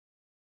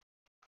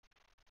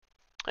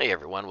Hey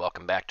everyone,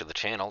 welcome back to the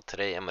channel.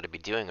 Today I'm going to be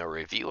doing a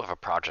review of a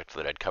project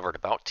that I'd covered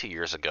about 2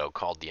 years ago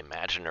called the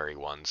Imaginary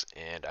Ones,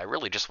 and I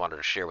really just wanted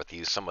to share with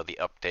you some of the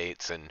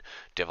updates and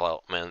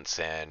developments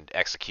and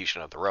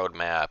execution of the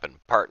roadmap and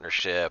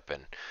partnership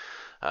and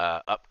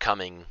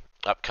upcoming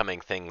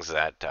things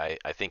that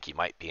I think you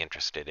might be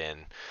interested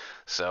in.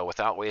 So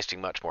without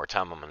wasting much more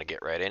time, I'm going to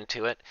get right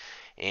into it.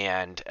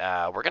 And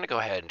we're going to go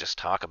ahead and just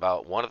talk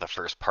about one of the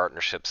first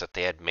partnerships that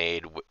they had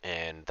made,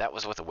 and that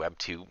was with a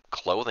Web2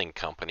 clothing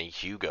company,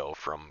 Hugo,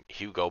 from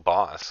Hugo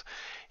Boss.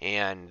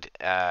 And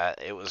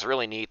it was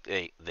really neat.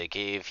 They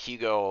gave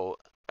Hugo,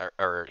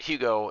 or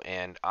Hugo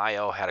and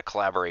IO had a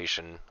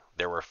collaboration.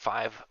 There were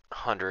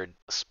 500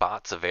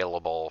 spots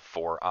available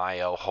for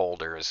IO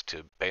holders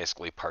to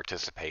basically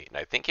participate, and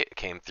I think it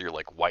came through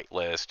like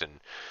whitelist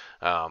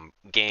and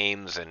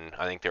games, and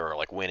I think there were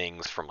like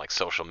winnings from like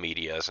social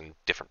medias and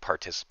different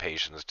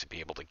participations to be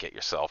able to get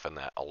yourself in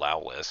that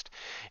allow list.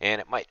 And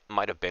it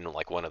might have been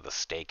like one of the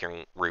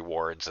staking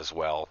rewards as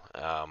well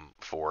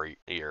for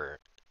your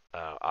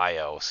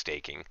IO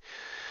staking.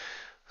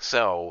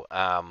 So,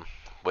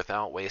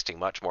 without wasting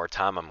much more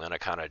time, I'm going to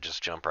kind of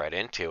just jump right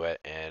into it.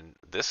 And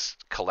this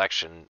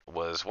collection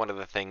was one of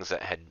the things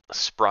that had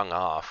sprung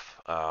off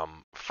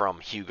from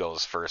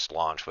Hugo's first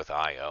launch with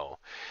IO.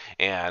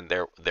 And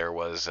there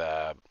was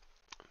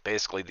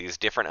basically these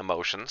different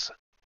emotions,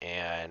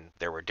 and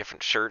there were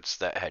different shirts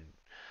that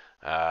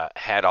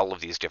had all of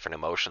these different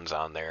emotions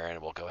on there.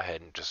 And we'll go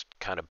ahead and just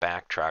kind of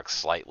backtrack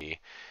slightly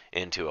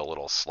into a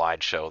little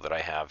slideshow that I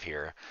have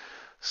here.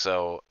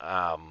 So,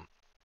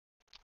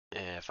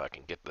 if I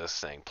can get this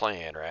thing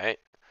playing right.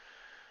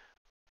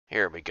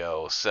 Here we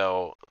go.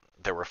 So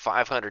there were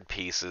 500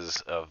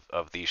 pieces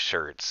of these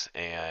shirts,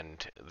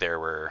 and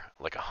there were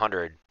like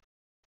 100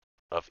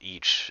 of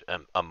each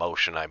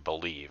emotion, I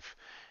believe.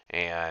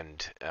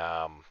 And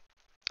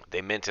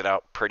they minted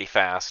out pretty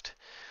fast.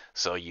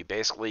 So you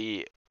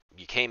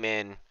came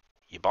in,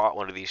 you bought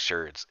one of these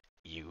shirts,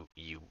 you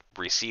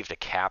received a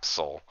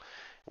capsule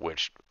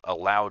which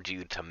allowed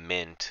you to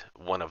mint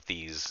one of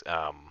these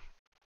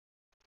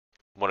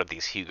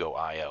Hugo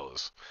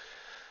IOs.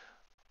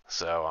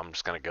 So I'm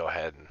just going to go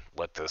ahead and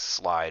let this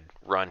slide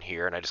run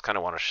here, and I just kind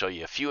of want to show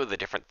you a few of the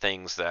different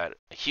things that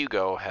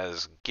Hugo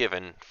has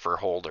given for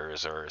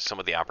holders, or some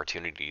of the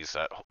opportunities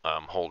that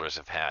holders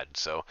have had.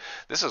 So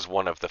this is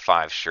one of the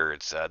 5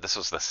 shirts. This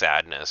was the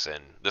Sadness,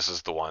 and this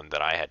is the one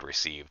that I had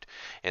received.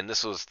 And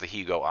this was the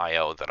Hugo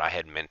IO that I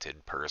had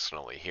minted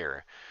personally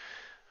here.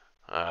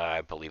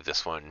 I believe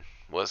this one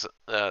was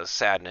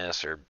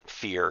Sadness or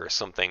Fear or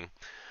something.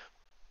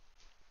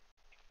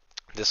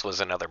 This was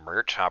another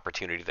merch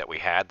opportunity that we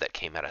had that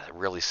came at a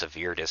really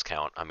severe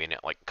discount. I mean, it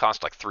like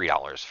cost like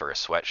 $3 for a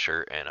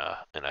sweatshirt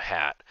and a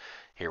hat.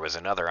 Here was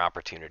another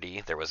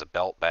opportunity. There was a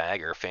belt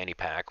bag or fanny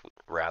pack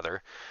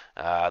rather.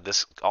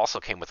 This also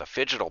came with a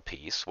phygital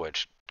piece,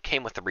 which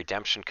came with the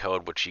redemption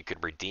code, which you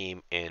could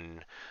redeem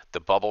in the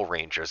Bubble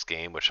Rangers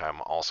game, which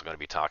I'm also going to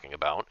be talking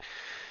about.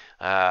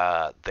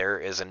 There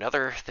is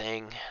another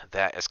thing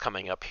that is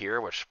coming up here,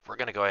 which we're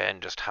going to go ahead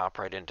and just hop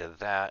right into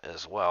that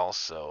as well.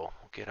 So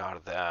we'll get out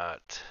of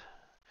that.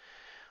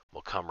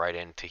 We'll come right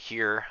into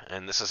here,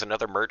 and this is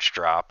another merch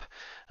drop.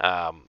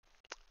 Um,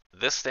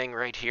 this thing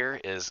right here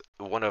is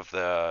one of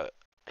the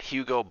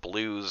Hugo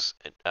Blues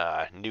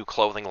new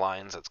clothing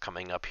lines that's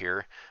coming up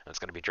here. It's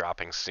going to be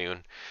dropping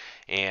soon.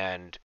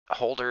 And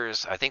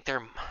holders,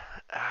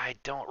 I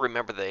don't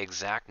remember the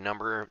exact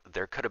number.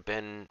 There could have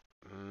been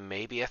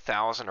maybe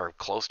 1,000 or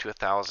close to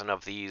 1,000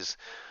 of these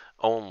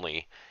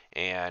only.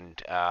 And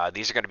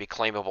these are going to be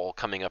claimable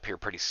coming up here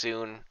pretty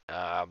soon.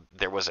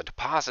 There was a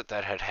deposit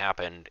that had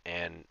happened,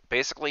 and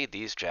basically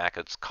these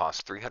jackets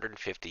cost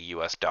 350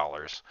 US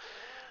dollars.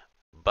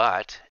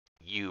 But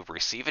you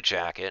receive a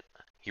jacket,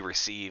 you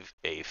receive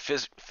a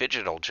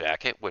phygital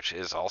jacket, which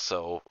is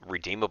also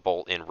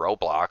redeemable in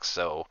Roblox.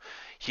 So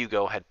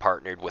Hugo had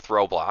partnered with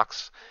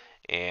Roblox,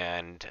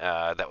 and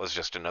that was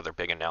just another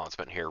big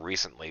announcement here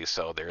recently.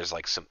 So there's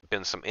like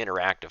been some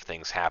interactive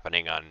things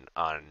happening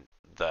on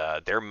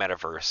their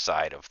metaverse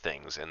side of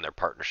things in their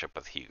partnership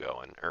with Hugo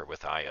and or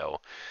with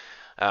IO.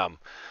 Um,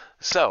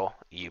 so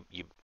you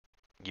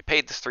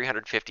paid this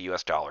 350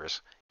 US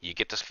dollars. You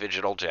get this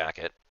phygital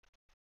jacket.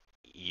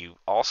 You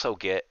also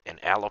get an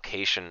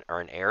allocation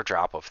or an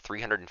airdrop of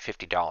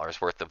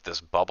 $350 worth of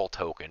this bubble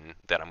token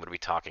that I'm going to be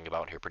talking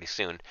about here pretty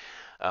soon.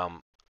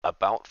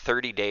 About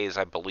 30 days,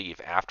 I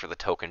believe, after the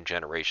token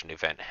generation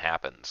event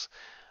happens.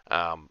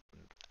 Um,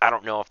 I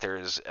don't know if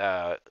there's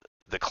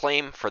the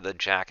claim for the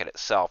jacket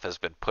itself has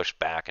been pushed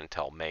back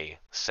until May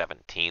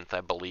 17th,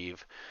 I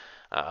believe.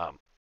 Um,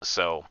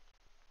 so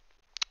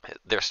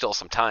there's still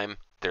some time.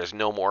 There's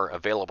no more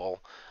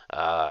available.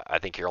 I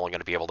think you're only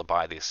going to be able to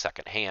buy these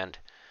secondhand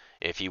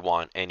if you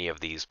want any of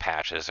these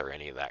patches or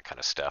any of that kind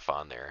of stuff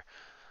on there.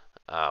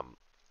 Um,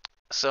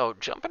 so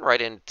jumping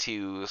right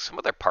into some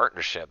of their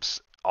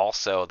partnerships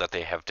also that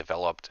they have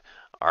developed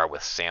are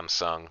with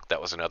Samsung.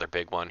 That was another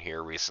big one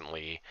here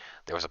recently.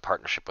 There was a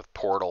partnership with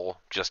Portal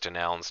just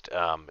announced.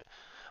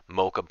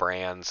 Mocha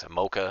Brands,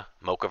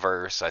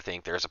 Mochaverse. I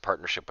think there's a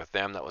partnership with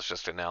them that was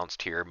just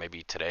announced here,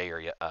 maybe today or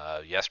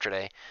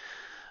yesterday.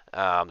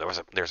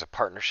 There's a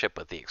partnership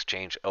with the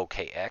exchange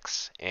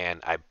OKX,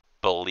 and I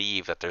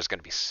believe that there's going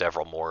to be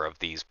several more of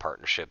these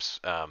partnerships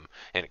and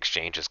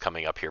exchanges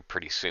coming up here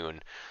pretty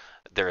soon.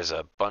 There's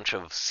a bunch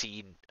of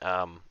seed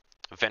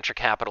venture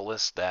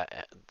capitalists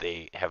that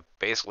they have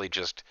basically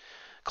just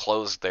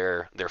closed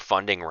their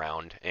funding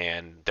round,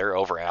 and they're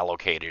over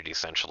allocated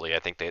essentially. I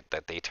think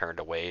that they turned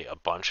away a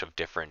bunch of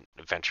different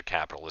venture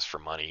capitalists for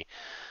money.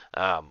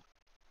 Um,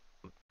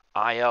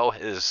 IO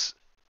is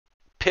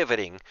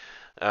pivoting.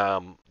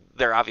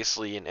 They're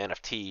obviously an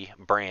NFT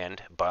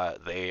brand,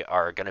 but they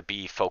are going to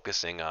be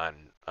focusing on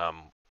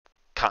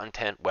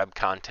content, web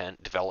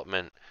content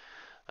development,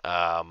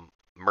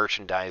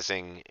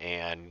 merchandising,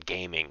 and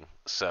gaming.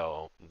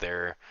 So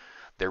they're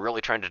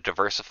really trying to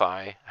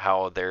diversify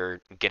how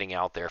they're getting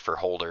out there for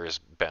holders'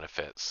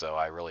 benefits. So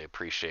I really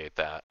appreciate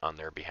that on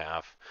their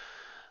behalf.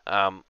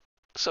 Um,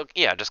 so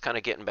yeah, just kind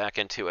of getting back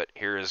into it.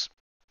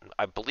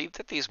 I believe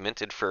that these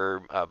minted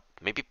for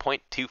maybe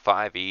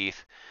 0.25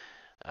 ETH.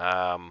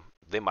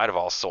 They might have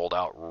all sold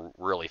out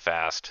really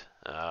fast.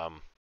 I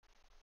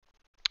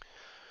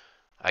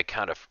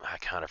kind of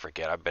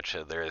forget. I bet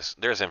you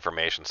there's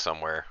information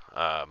somewhere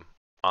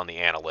on the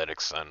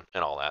analytics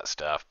and all that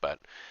stuff. But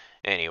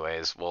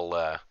anyways,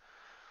 we'll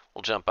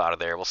jump out of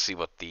there. We'll see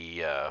what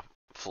the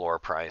floor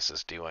price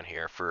is doing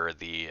here for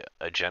the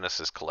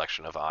Genesis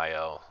collection of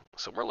IO.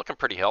 So we're looking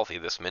pretty healthy.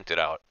 This minted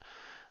out.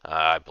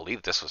 I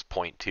believe this was zero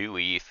point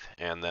 0.2 ETH,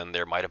 and then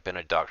there might have been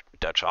a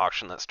Dutch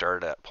auction that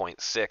started at zero point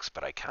 0.6,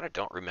 but I kind of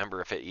don't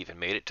remember if it even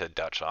made it to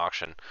Dutch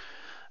auction.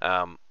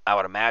 I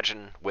would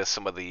imagine with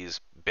some of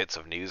these bits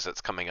of news that's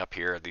coming up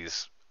here,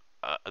 these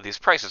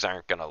prices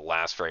aren't going to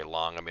last very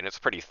long. I mean, it's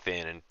pretty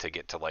thin to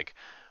get to like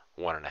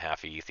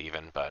 1.5 ETH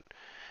even, but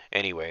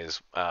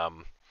anyways,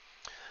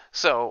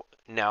 so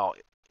now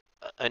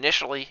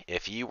initially,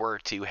 if you were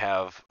to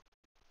have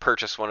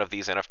purchased one of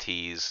these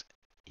NFTs,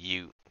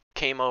 you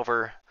came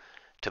over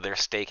to their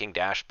staking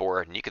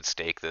dashboard and you could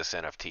stake this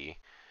NFT.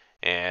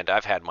 And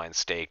I've had mine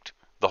staked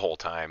the whole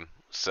time.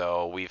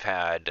 So we've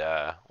had,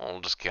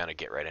 we'll just kind of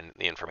get right into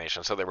the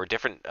information. So there were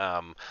different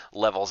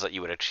levels that you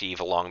would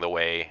achieve along the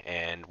way,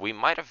 and we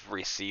might have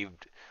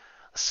received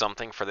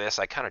something for this.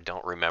 I kind of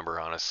don't remember,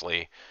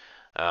 honestly.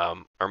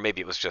 Or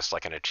maybe it was just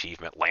like an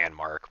achievement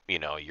landmark. You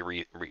know,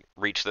 you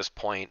reach this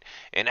point,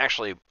 and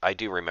actually, I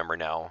do remember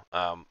now.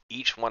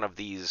 Each one of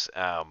these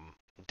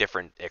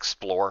different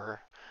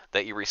explorer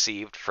that you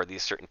received for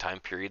these certain time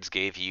periods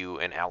gave you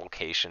an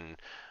allocation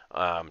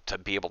to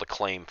be able to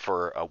claim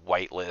for a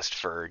whitelist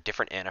for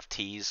different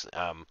NFTs.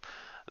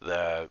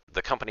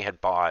 The company had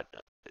bought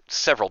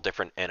several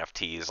different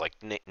NFTs, like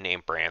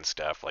name brand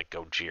stuff, like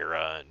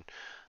Gojira,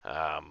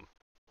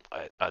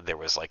 and there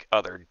was like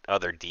other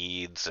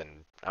deeds,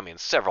 and I mean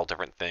several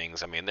different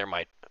things. I mean uh,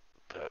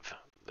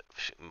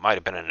 might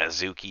have been a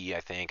Nazuki, I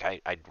think.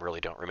 I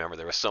really don't remember.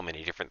 There were so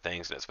many different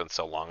things, and it's been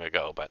so long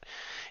ago. But,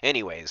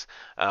 anyways,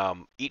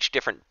 each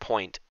different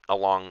point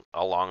along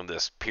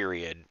this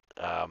period,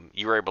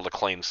 you were able to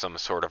claim some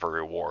sort of a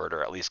reward,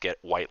 or at least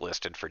get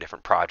whitelisted for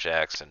different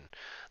projects and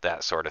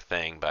that sort of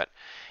thing. But,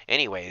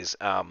 anyways,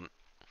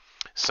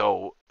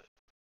 so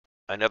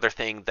another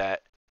thing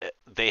that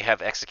they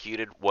have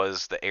executed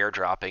was the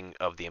airdropping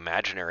of the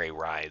imaginary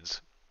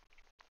rides,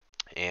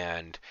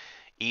 and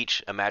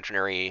each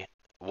imaginary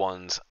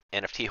one's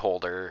NFT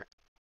holder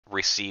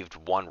received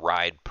one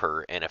ride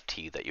per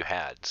NFT that you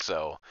had.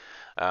 So,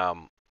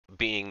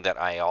 being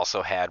that I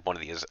also had one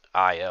of these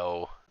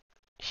IO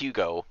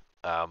Hugo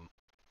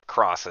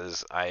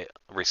crosses, I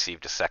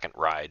received a second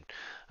ride.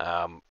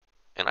 And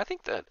I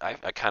think that I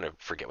kind of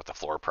forget what the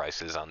floor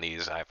price is on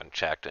these. I haven't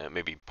checked.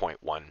 Maybe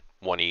 0.1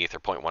 ETH or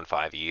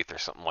 0.15 ETH or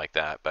something like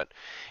that. But,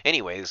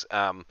 anyways,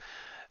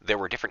 there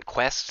were different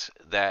quests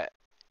that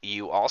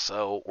you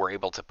also were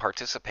able to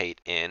participate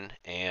in,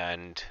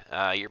 and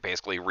you're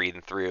basically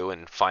reading through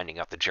and finding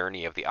out the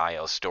journey of the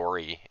IO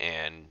story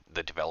and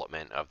the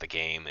development of the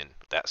game and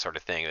that sort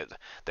of thing.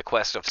 The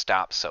quests have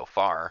stopped so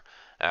far.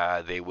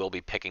 They will be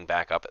picking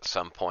back up at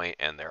some point,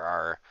 and there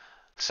are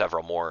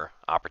several more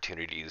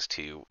opportunities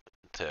to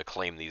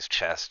claim these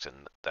chests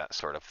and that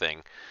sort of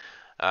thing.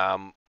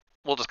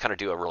 We'll just kind of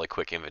do a really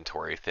quick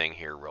inventory thing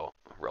here real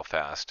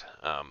fast.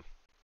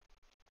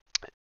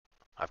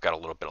 I've got a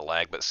little bit of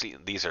lag, but see,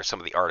 these are some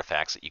of the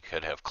artifacts that you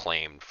could have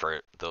claimed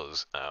for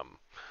those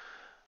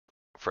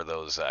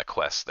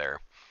quests there.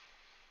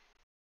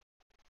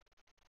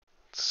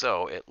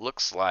 So it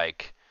looks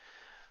like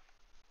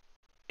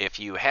if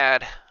you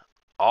had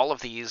all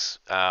of these,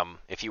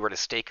 if you were to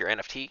stake your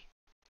NFT,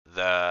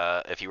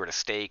 if you were to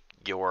stake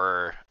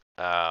your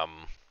well,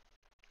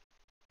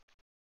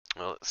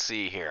 let's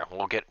see here.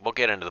 We'll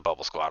get into the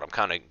bubble squad. I'm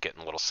kind of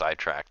getting a little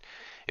sidetracked.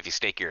 If you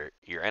stake your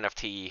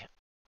NFT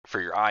for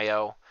your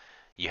IO,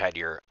 you had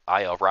your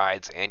IO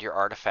rides and your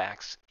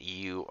artifacts,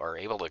 you are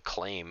able to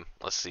claim,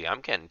 let's see,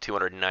 I'm getting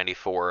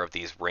 294 of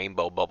these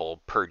rainbow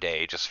bubble per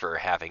day just for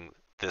having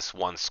this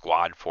one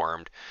squad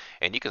formed,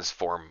 and you can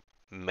form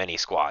many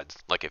squads.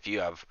 Like if you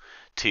have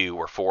 2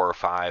 or 4 or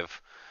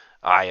 5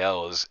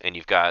 IOs and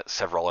you've got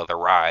several other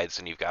rides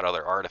and you've got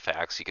other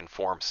artifacts, you can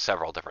form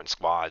several different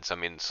squads. I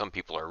mean, some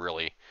people are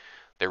really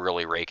they're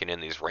really raking in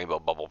these rainbow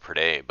bubble per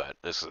day, but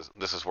this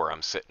is where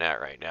I'm sitting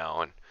at right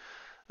now, and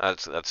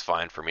that's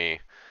fine for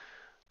me.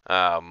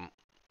 Um,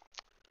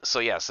 so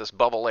yes, this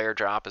bubble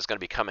airdrop is going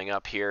to be coming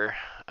up here.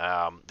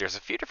 There's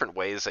a few different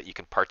ways that you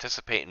can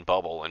participate in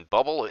bubble, and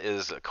bubble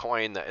is a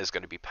coin that is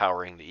going to be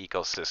powering the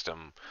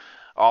ecosystem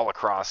all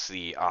across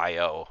the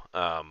IO.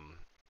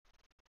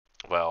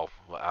 Well,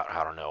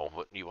 I don't know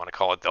what you want to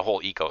call it, the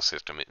whole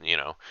ecosystem, you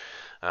know.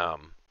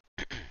 Um,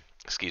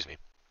 excuse me.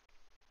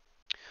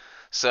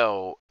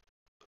 So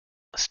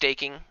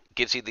staking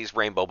gives you these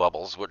rainbow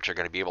bubbles, which are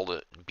going to be able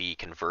to be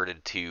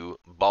converted to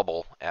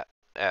bubble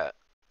at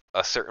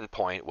a certain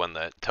point when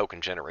the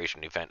token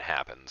generation event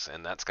happens,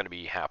 and that's going to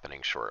be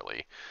happening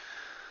shortly.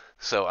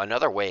 So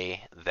another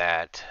way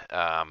that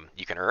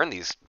you can earn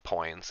these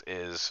points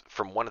is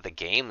from one of the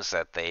games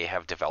that they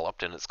have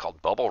developed, and it's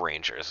called Bubble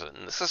Rangers.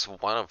 And this is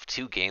one of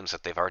 2 games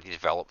that they've already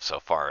developed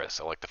so far.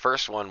 So like the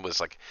first one was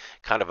like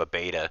kind of a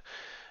beta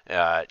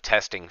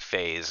testing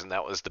phase, and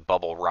that was the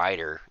Bubble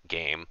Rider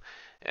game.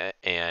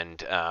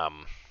 And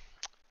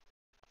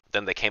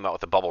then they came out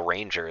with the Bubble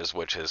Rangers,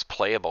 which is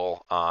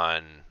playable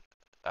on.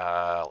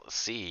 Let's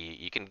see,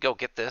 you can go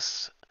get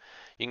this.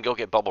 You can go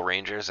get Bubble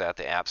Rangers at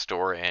the App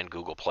Store and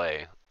Google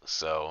Play.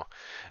 So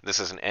this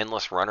is an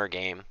endless runner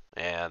game,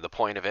 and the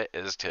point of it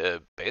is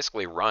to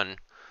basically run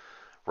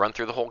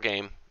through the whole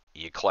game.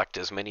 You collect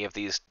as many of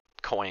these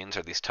coins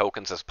or these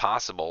tokens as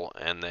possible,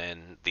 and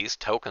then these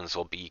tokens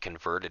will be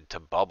converted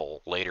to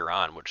bubble later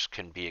on, which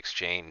can be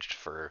exchanged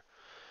for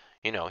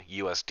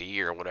USD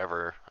or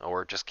whatever,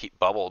 or just keep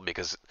bubble.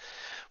 Because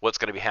what's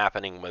going to be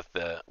happening with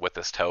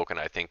this token,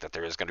 I think that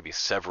there is going to be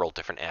several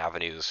different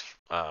avenues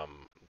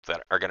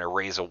that are going to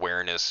raise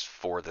awareness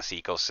for this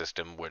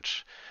ecosystem,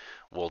 which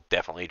will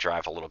definitely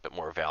drive a little bit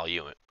more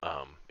value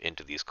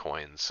into these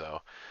coins.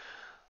 So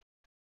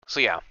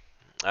yeah,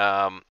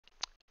 um,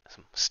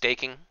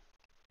 staking,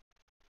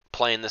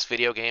 playing this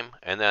video game,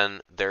 and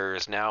then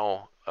there's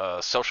now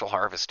social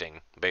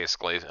harvesting,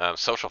 basically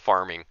social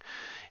farming,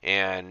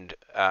 and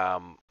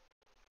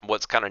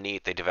what's kind of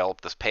neat, they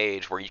developed this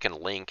page where you can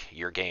link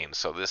your game.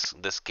 So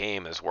this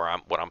game is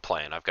what I'm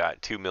playing. I've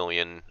got 2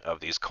 million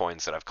of these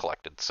coins that I've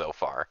collected so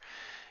far,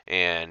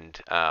 and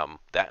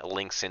that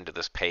links into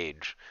this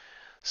page.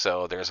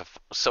 So there's a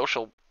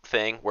social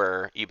thing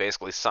where you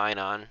basically sign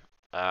on,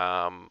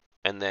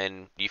 and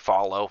then you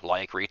follow,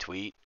 like,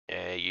 retweet.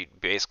 You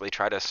basically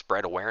try to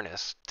spread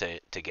awareness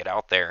to get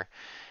out there,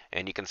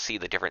 and you can see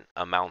the different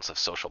amounts of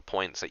social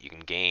points that you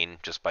can gain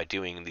just by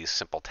doing these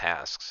simple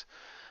tasks.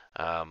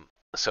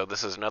 So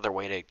this is another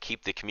way to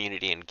keep the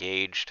community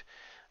engaged.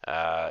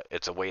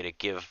 It's a way to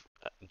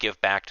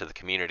give back to the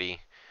community.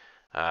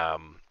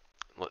 Um,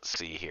 let's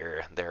see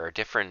here. There are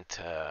different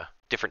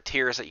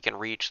tiers that you can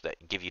reach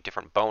that give you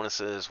different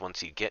bonuses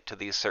once you get to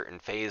these certain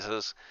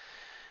phases.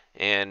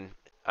 And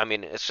I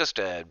mean, it's just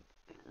a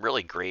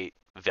really great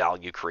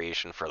value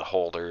creation for the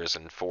holders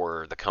and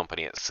for the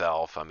company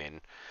itself. I mean,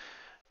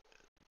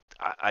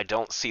 I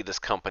don't see this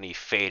company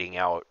fading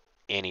out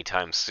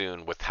anytime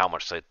soon with how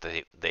much that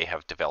they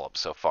have developed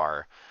so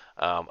far.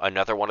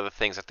 Another one of the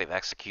things that they've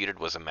executed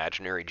was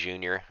Imaginary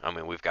Junior. I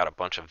mean, we've got a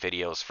bunch of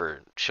videos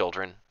for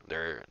children.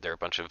 They're a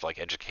bunch of like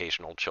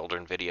educational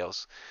children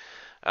videos.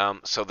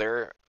 So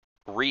their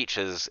reach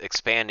is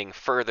expanding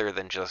further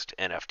than just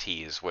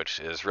NFTs,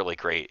 which is really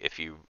great if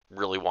you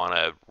really want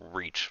to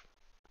reach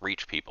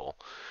people.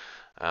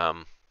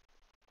 Um,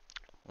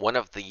 One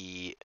of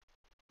the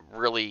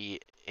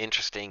really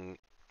interesting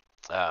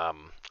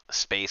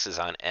spaces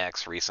on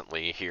X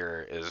recently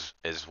here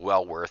is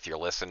well worth your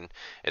listen.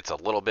 It's a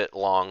little bit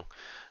long.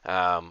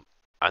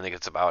 I think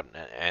it's about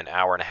an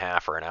hour and a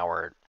half or an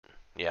hour.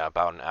 Yeah,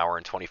 about an hour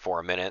and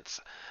 24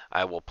 minutes.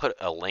 I will put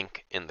a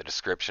link in the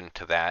description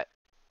to that.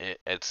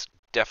 It's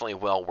definitely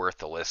well worth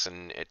the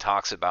listen. It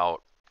talks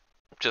about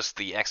just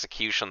the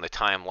execution, the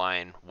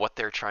timeline, what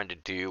they're trying to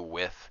do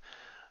with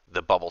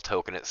the bubble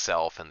token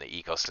itself and the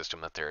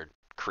ecosystem that they're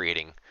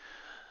creating.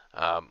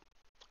 Um,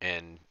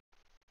 and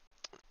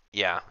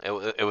yeah,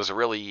 it was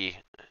really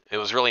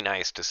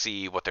nice to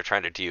see what they're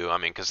trying to do. I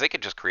mean, because they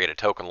could just create a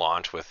token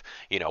launch with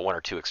 1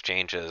 or 2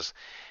 exchanges,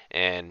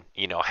 and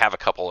have a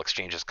couple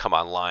exchanges come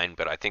online.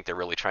 But I think they're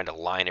really trying to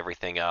line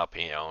everything up.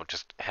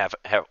 Just have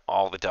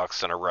all the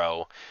ducks in a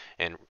row,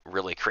 and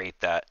really create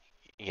that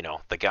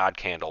the God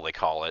candle they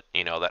call it.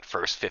 That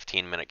first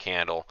 15-minute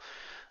candle.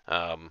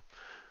 Um,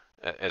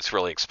 it's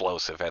really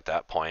explosive at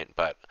that point.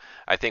 But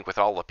I think with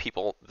all the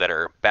people that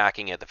are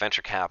backing it, the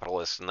venture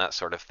capitalists and that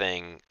sort of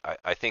thing,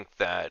 I think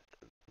that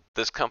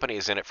this company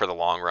is in it for the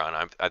long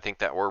run. I think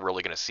that we're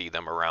really going to see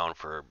them around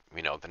for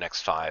the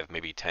next 5,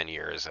 maybe 10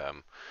 years,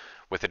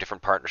 with the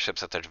different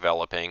partnerships that they're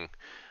developing.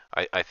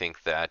 I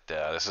think that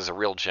this is a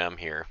real gem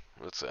here,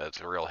 It's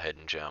a real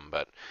hidden gem.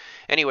 But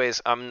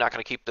anyways, I'm not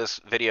going to keep this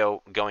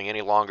video going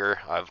any longer.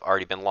 I've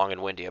already been long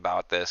and windy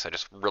about this. I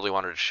just really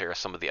wanted to share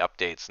some of the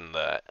updates and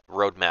the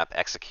roadmap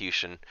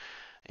execution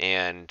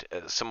and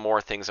some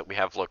more things that we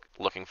have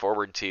looking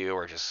forward to,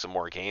 or just some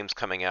more games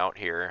coming out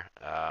here,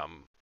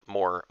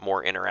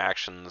 more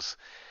interactions.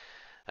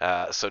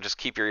 So just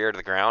keep your ear to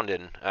the ground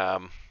and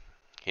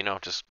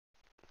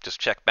just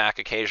check back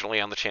occasionally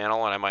on the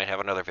channel, and I might have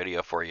another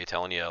video for you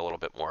telling you a little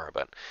bit more.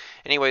 But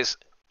anyways,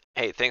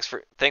 hey, thanks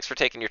for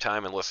taking your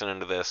time and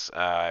listening to this.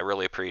 I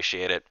really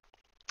appreciate it.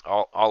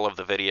 All of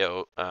the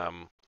video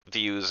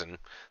views and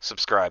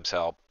subscribes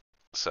help.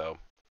 So,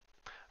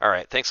 all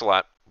right, thanks a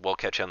lot. We'll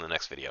catch you on the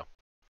next video.